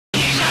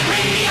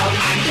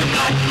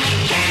but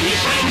can you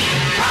swing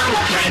from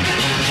a thread?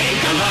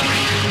 Take a look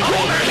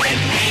overhead.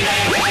 Hey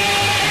there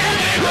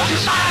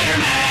goes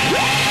Spider-Man.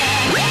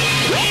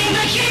 In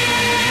the chill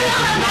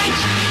of night,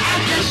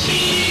 at the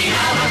scene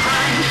of a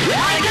crime,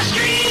 like a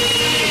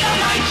streak of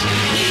light,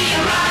 he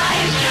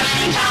arrives just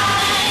in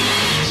time.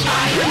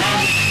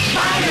 Spider-Man,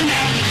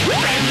 Spider-Man,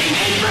 friendly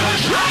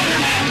neighborhood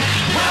Spider-Man.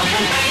 Wealth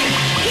and fame,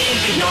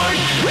 he's ignored.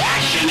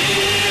 Action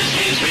is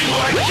his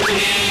reward to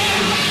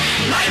him.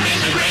 Life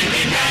is a great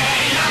big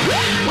bang.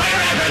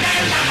 Wherever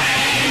there's a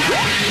hang,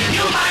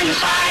 you'll find a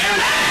Spider-Man.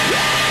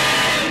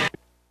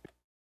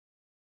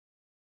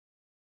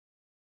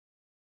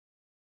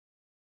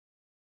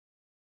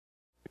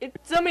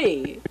 It's a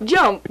me,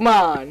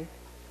 Jumpman.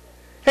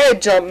 Hey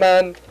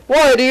Jumpman,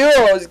 why do you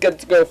always get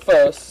to go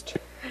first?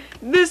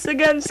 This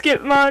again,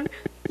 Skipman.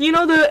 You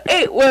know there are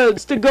 8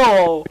 words to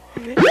go,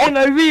 and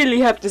I really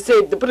have to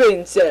save the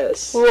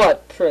princess.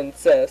 What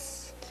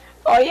princess?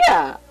 Oh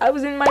yeah, I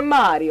was in my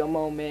Mario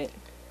moment.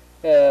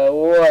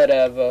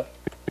 Whatever.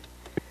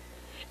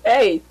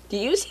 Hey, do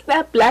you see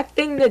that black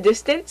thing in the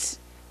distance?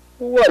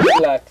 What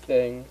black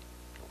thing?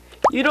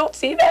 You don't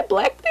see that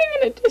black thing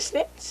in the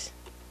distance?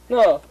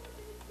 No.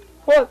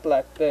 What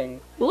black thing?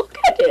 Look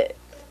at it.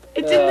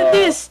 It's in the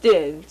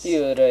distance.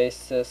 You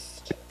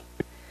racist.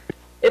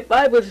 If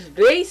I was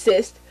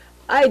racist,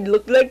 I'd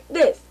look like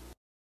this.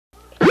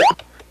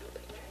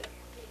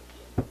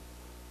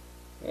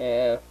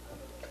 Yeah.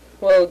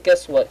 Well,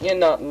 guess what? You're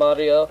not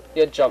Mario.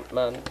 You're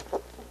Jumpman.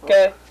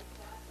 Okay?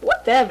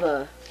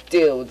 Whatever.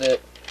 Deal with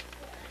it.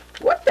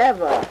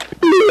 Whatever.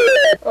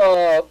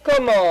 Oh,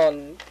 come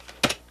on.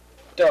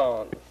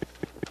 Darn.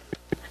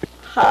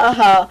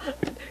 Haha.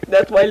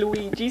 That's why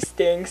Luigi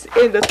stinks,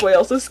 and that's why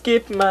also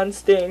Skipman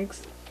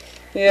stinks.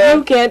 Yeah.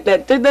 You can't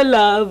enter the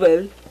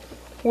level.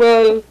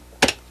 Well,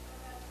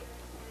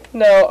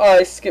 now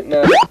I,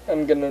 Skipman,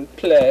 I'm gonna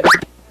play.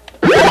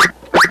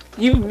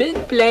 You've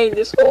been playing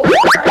this whole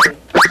time.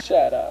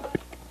 Shut up.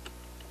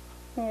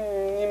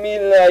 You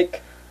mean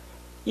like...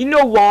 You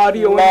know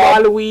Wario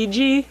and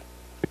Waluigi?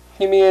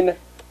 You mean...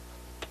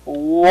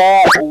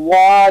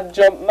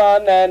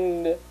 Jumpman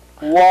and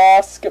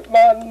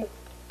Skipman?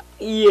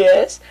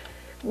 Yes.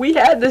 We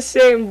had the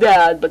same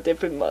dad, but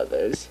different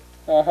mothers.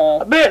 Uh-huh.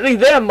 Apparently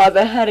their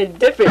mother had a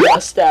different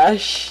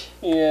mustache.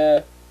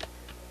 Yeah.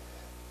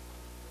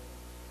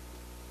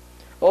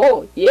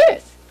 Oh,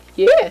 yes.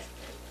 Yes.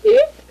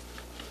 Yes.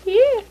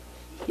 Yes.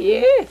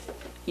 Yes.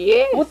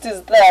 Yes. What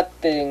is that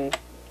thing?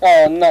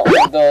 Oh, not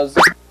one of those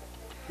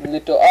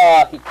little...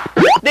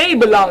 They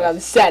belong on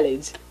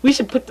salads. We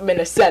should put them in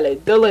a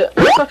salad.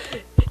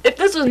 If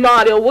this was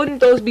Mario, wouldn't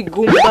those be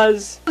Goombas?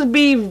 Those would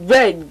be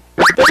red.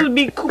 Those would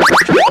be Koopa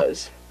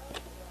Troopas.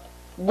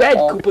 Red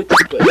Koopa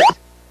Troopas.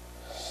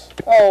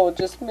 Oh,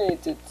 just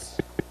made it.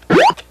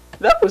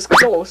 That was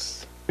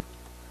close.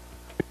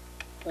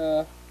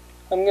 I'm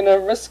gonna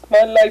risk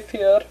my life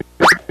here.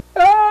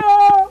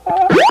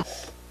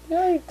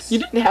 Yikes. You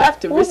didn't have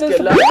to risk your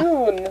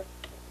life.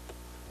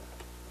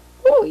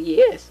 Oh,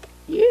 yes.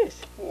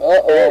 Yes.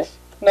 Uh-oh. Yes.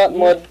 Not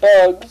more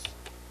bugs.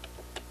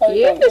 I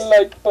don't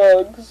like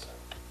bugs.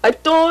 I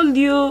told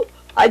you.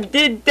 I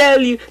did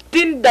tell you.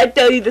 Didn't I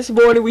tell you this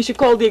morning we should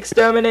call the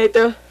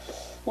exterminator?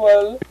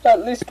 Well,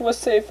 at least we're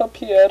safe up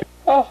here.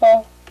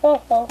 Ha-ha.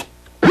 Ha-ha.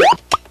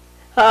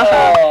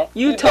 Haha.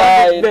 You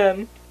target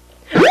them.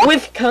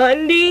 With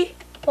candy?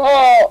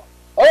 Oh.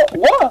 Oh,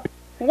 what?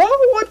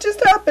 What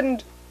just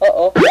happened?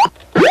 Uh-oh.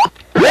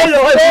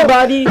 Hello,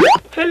 everybody.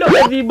 Hello,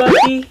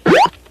 everybody.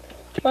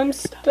 I'm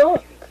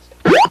stuck.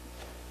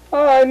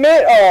 I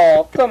made...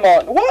 Oh, come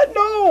on. What?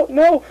 No,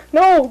 no,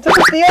 no.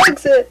 That's the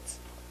exit.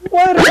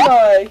 Where am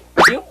I?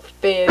 You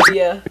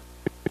failure.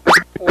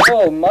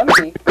 Oh,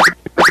 money.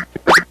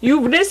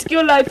 You risk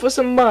your life for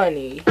some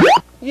money.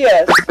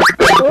 Yes.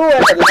 Who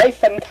has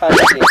life and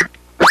candy?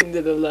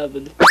 Into the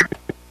level.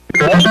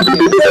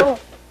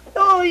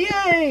 Oh,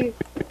 yay.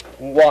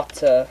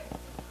 Water.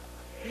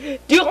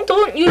 You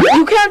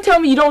can't tell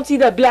me you don't see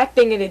that black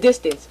thing in the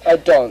distance. I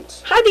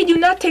don't. How did you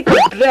not take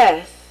a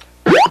breath?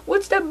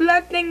 What's that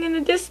black thing in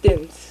the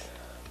distance?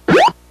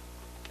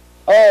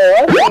 Oh,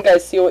 I think I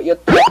see what you're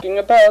talking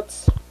about,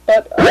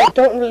 but I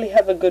don't really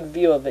have a good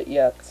view of it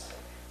yet.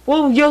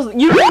 Well, you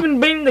didn't even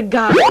bring the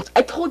goggles.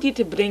 I told you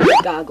to bring the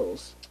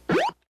goggles.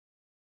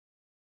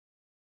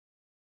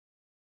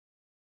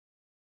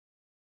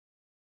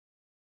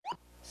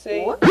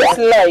 See, it's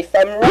life.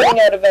 I'm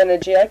running out of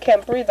energy. I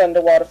can't breathe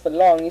underwater for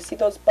long. You see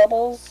those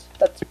bubbles?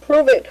 That's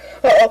prove it.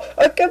 Uh-oh,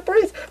 I can't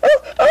breathe.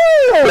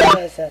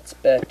 Oh, that's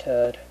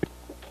better.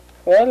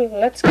 Well,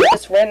 let's get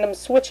this random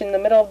switch in the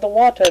middle of the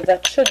water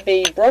that should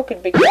be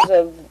broken because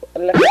of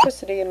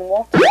electricity and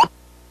water.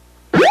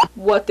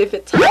 What if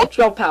it's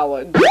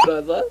hydropowered,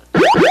 brother?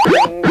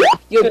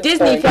 Your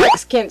Disney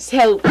facts can't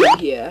help you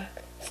here.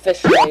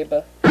 Fish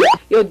neighbor.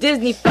 Your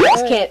Disney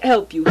facts can't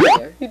help you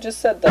here. You just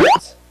said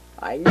that.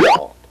 I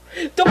know.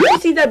 Don't you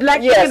see that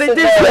black thing in the Yes, I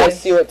distance?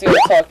 see what you're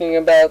talking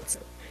about.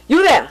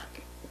 You there?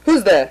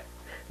 Who's there?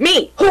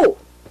 Me. Who?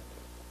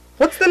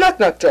 What's the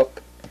knock-knock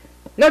joke?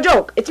 No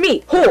joke. It's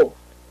me. Who?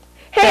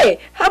 Hey,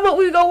 how about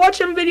we go watch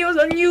some videos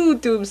on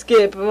YouTube,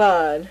 Skip,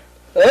 man?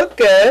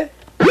 Okay.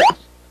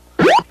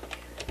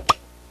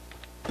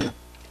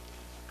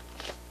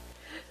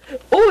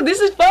 Oh, this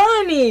is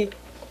funny.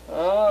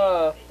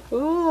 Ah.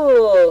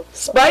 Ooh.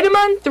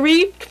 Spider-Man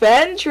 3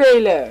 fan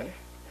trailer.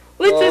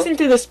 Let's listen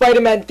to the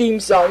Spider-Man theme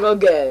song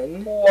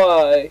again.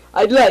 Why?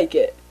 I'd like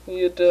it.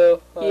 You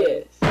do?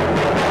 Yes.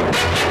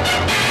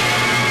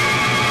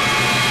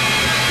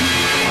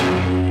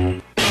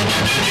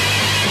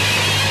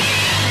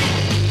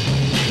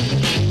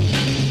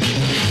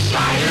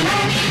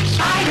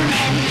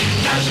 Spider-Man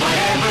does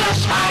whatever a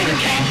spider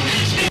can.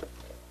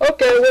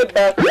 Okay, we're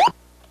back.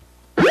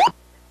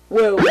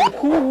 Well,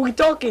 who are we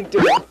talking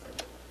to?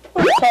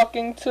 We're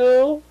talking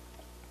to...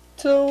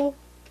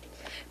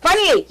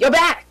 Finally, you're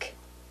back.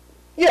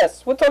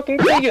 Yes, we're talking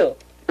to you.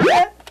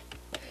 Yeah?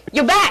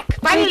 You're back.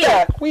 Finally.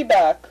 We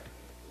back.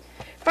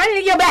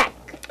 Finally, you're back.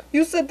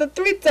 You said that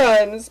 3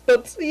 times,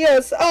 but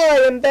yes,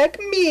 I am back.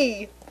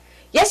 Me.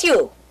 Yes,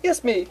 you.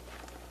 Yes, me.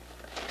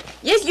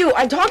 Yes, you.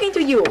 I'm talking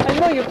to you. I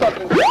know you're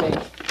talking to me.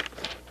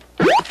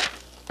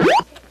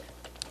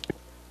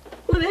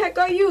 Who the heck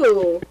are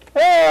you?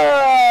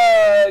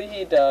 Ah,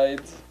 he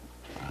died.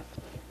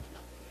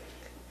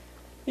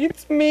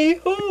 It's me,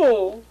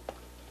 who?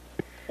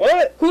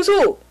 What? Who's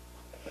who?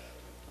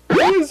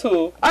 Who's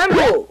who? I'm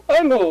who.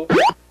 I'm who?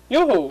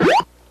 You're who?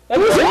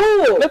 Who's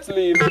who? Let's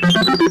leave.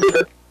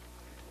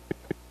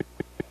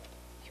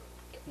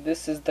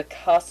 This is the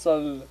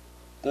castle.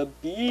 The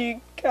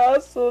big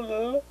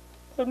castle.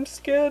 I'm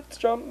scared,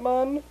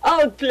 Jumpman.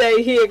 I'll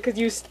play here because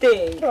you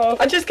stink. Oh,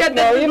 I just got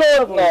no, that. you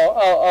know what?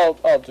 No,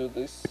 I'll do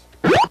this.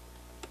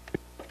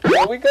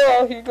 Here we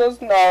go. He goes.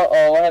 No.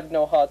 Oh, I have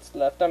no hearts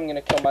left. I'm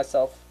gonna kill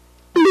myself.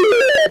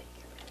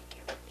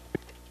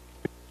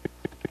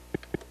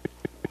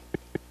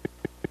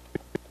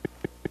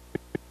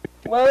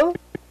 Well,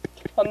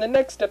 on the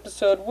next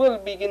episode, we'll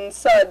be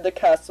inside the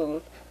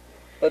castle.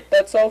 But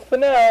that's all for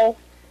now.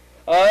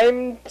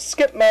 I'm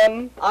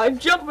Skipman, I'm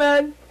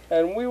Jumpman.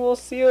 and we will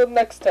see you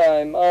next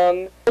time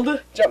on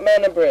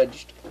Jumpman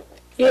Abridged.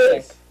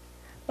 Yes.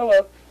 Oh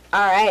well.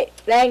 Alright,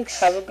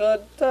 thanks. Have a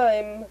good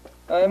time.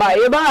 Bye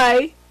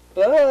bye.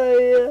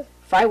 Bye.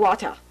 Fry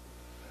water.